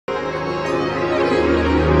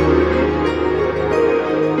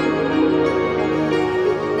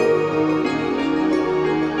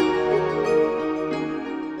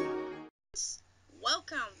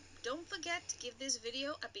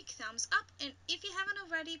If you haven't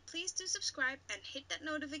already, please do subscribe and hit that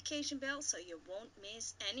notification bell so you won't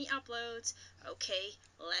miss any uploads. Okay,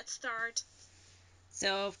 let's start.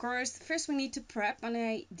 So of course, first we need to prep, and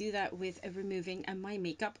I do that with removing my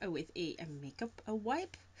makeup with a makeup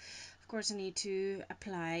wipe. Of course, I need to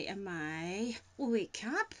apply my wig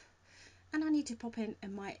cap, and I need to pop in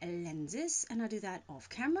my lenses, and I do that off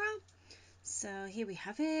camera. So here we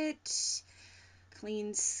have it.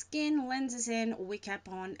 Clean skin, lenses in, wig cap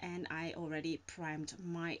on, and I already primed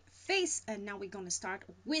my face. And now we're gonna start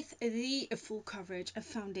with the full coverage of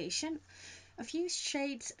foundation, a few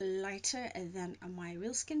shades lighter than my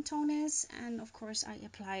real skin tone is, and of course I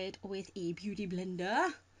apply it with a beauty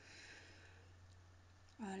blender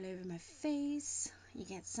all over my face. You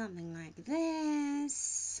get something like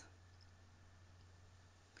this.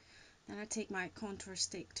 Then I take my contour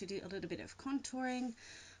stick to do a little bit of contouring.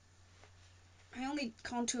 I only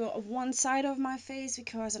contour one side of my face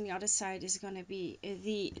because on the other side is going to be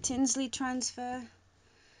the Tinsley transfer.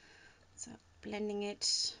 So blending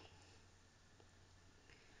it.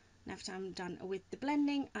 And after I'm done with the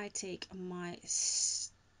blending, I take my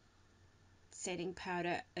setting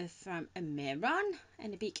powder from Miron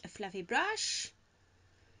and a big fluffy brush.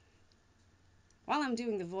 While I'm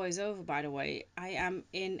doing the voiceover, by the way, I am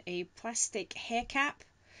in a plastic hair cap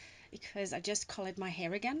because I just colored my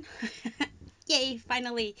hair again. Yay,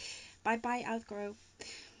 finally. Bye bye, outgrow.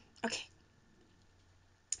 Okay,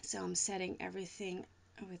 so I'm setting everything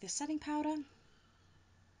with the setting powder. A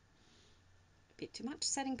bit too much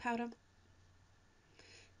setting powder.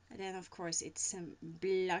 And then, of course, it's some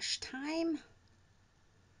blush time.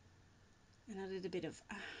 And a little bit of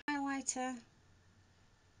a highlighter.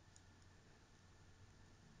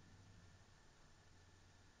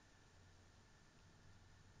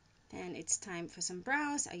 Then it's time for some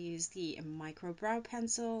brows. I use the micro brow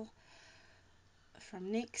pencil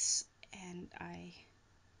from NYX, and I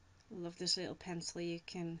love this little pencil. You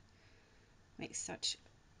can make such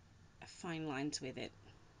fine lines with it.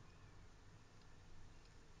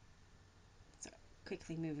 So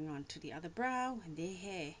quickly moving on to the other brow, and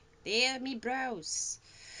there me brows.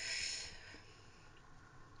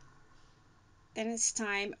 Then it's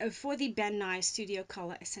time for the Ben Nye Studio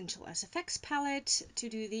Color Essential SFX palette to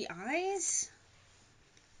do the eyes.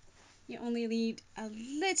 You only need a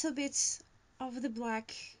little bit of the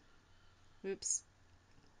black. Oops.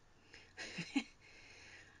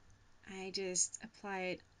 I just apply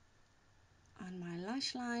it on my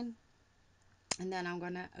lash line, and then I'm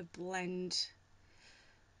gonna blend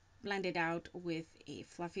it out with a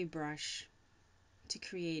fluffy brush to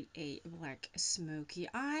create a black smoky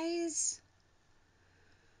eyes.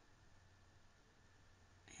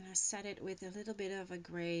 And I set it with a little bit of a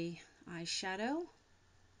gray eyeshadow.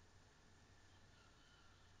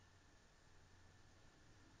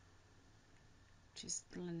 Just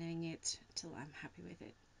blending it till I'm happy with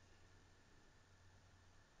it.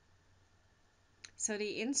 So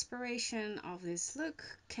the inspiration of this look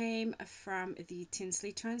came from the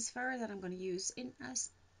Tinsley transfer that I'm going to use in a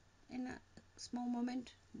small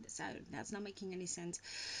moment. That's not making any sense.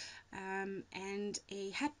 And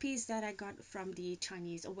a hat piece that I got from the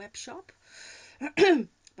Chinese web shop.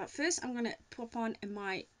 But first I'm going to pop on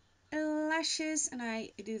my lashes, and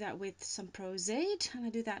I do that with some Prosade, and I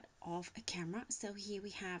do that off camera. So here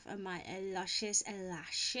we have my luscious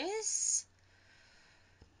lashes.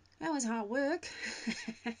 That was hard work.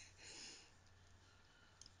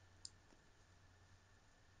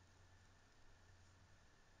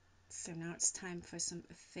 So now it's time for some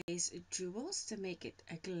face jewels to make it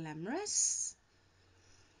glamorous.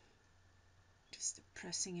 Just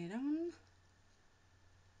pressing it on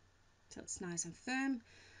till it's nice and firm.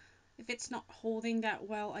 If it's not holding that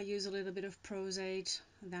well, I use a little bit of Prosade,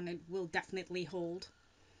 and then it will definitely hold.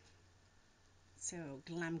 So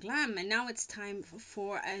glam glam. And now it's time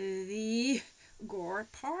for the gore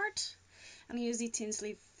part. I'm going to use the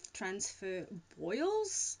Tinsley transfer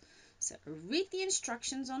boils. So read the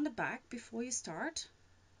instructions on the back before you start.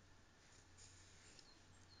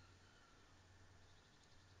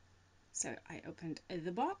 So I opened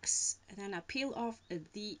the box, and then I peel off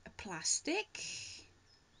the plastic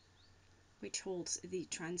which holds the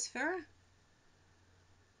transfer,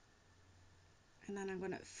 and then I'm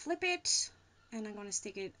going to flip it, and I'm going to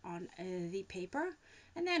stick it on the paper,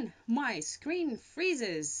 and then my screen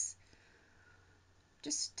freezes.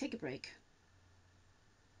 Just take a break.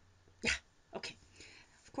 Yeah, okay.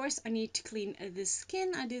 Of course I need to clean the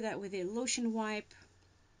skin. I do that with a lotion wipe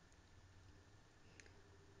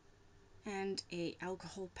and a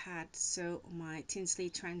alcohol pad, so my Tinsley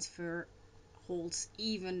transfer holds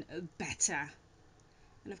even better.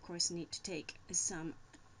 And of course I need to take some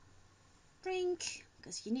drink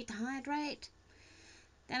because you need to hydrate.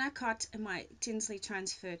 Then I cut my Tinsley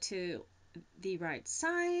transfer to the right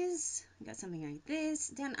size. I got something like this.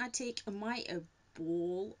 Then I take my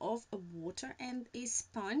bowl of water and a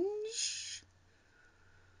sponge.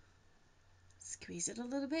 Squeeze it a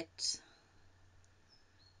little bit.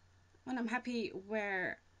 When I'm happy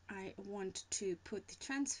where I want to put the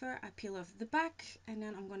transfer, I peel off the back and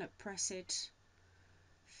then I'm going to press it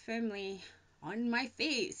firmly on my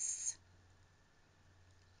face.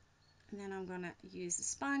 And then I'm going to use the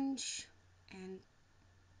sponge and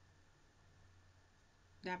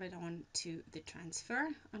dab it on to the transfer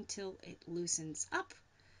until it loosens up.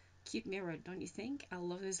 Cute mirror, don't you think? I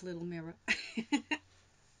love this little mirror.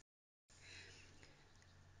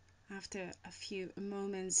 After a few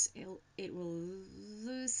moments, it will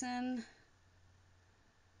loosen.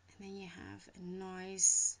 And then you have a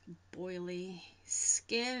nice boily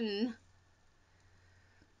skin.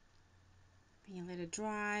 When you let it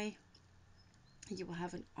dry, you will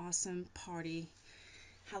have an awesome party,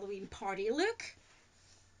 Halloween party look.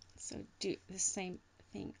 So do the same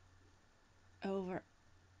thing over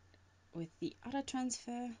with the other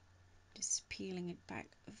transfer. Just peeling it back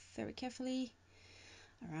very carefully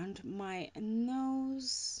around my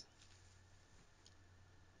nose.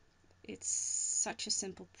 It's such a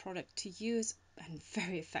simple product to use and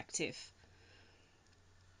very effective.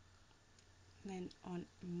 And then on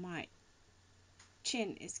my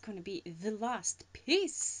chin is going to be the last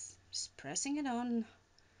piece. Just pressing it on.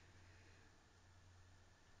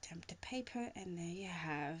 Damp the paper and there you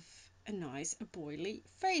have a nice boily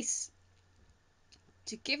face.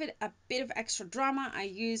 To give it a bit of extra drama, I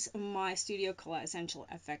use my Studio Color Essential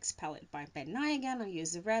FX palette by Ben Nye again. I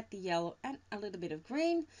use the red, the yellow and a little bit of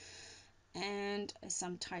green. And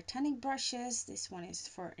some Titanic brushes. This one is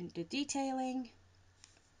for the detailing.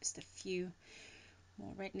 Just a few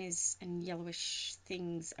more redness and yellowish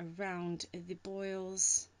things around the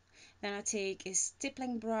boils. Then I take a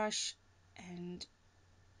stippling brush and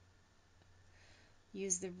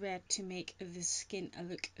use the red to make the skin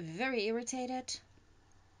look very irritated.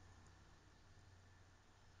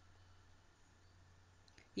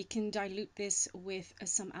 You can dilute this with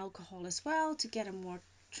some alcohol as well to get a more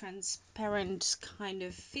transparent kind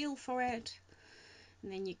of feel for it.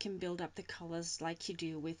 And then you can build up the colors like you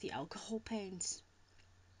do with the alcohol paints.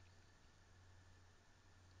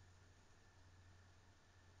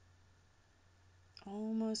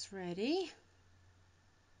 Almost ready.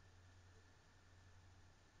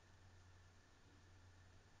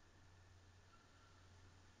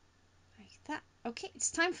 Like that. Okay,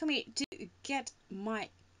 it's time for me to get my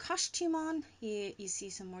costume on. Here you see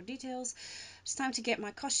some more details. It's time to get my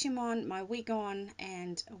costume on, my wig on,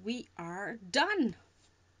 and we are done.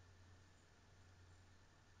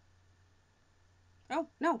 Oh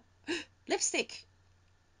no, lipstick.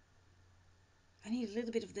 I need a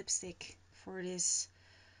little bit of lipstick for this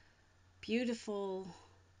beautiful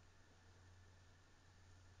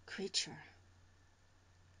creature.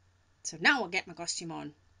 So now I'll get my costume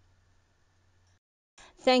on.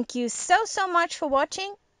 Thank you so much for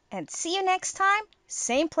watching and see you next time.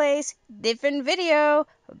 Same place, different video.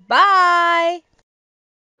 Bye!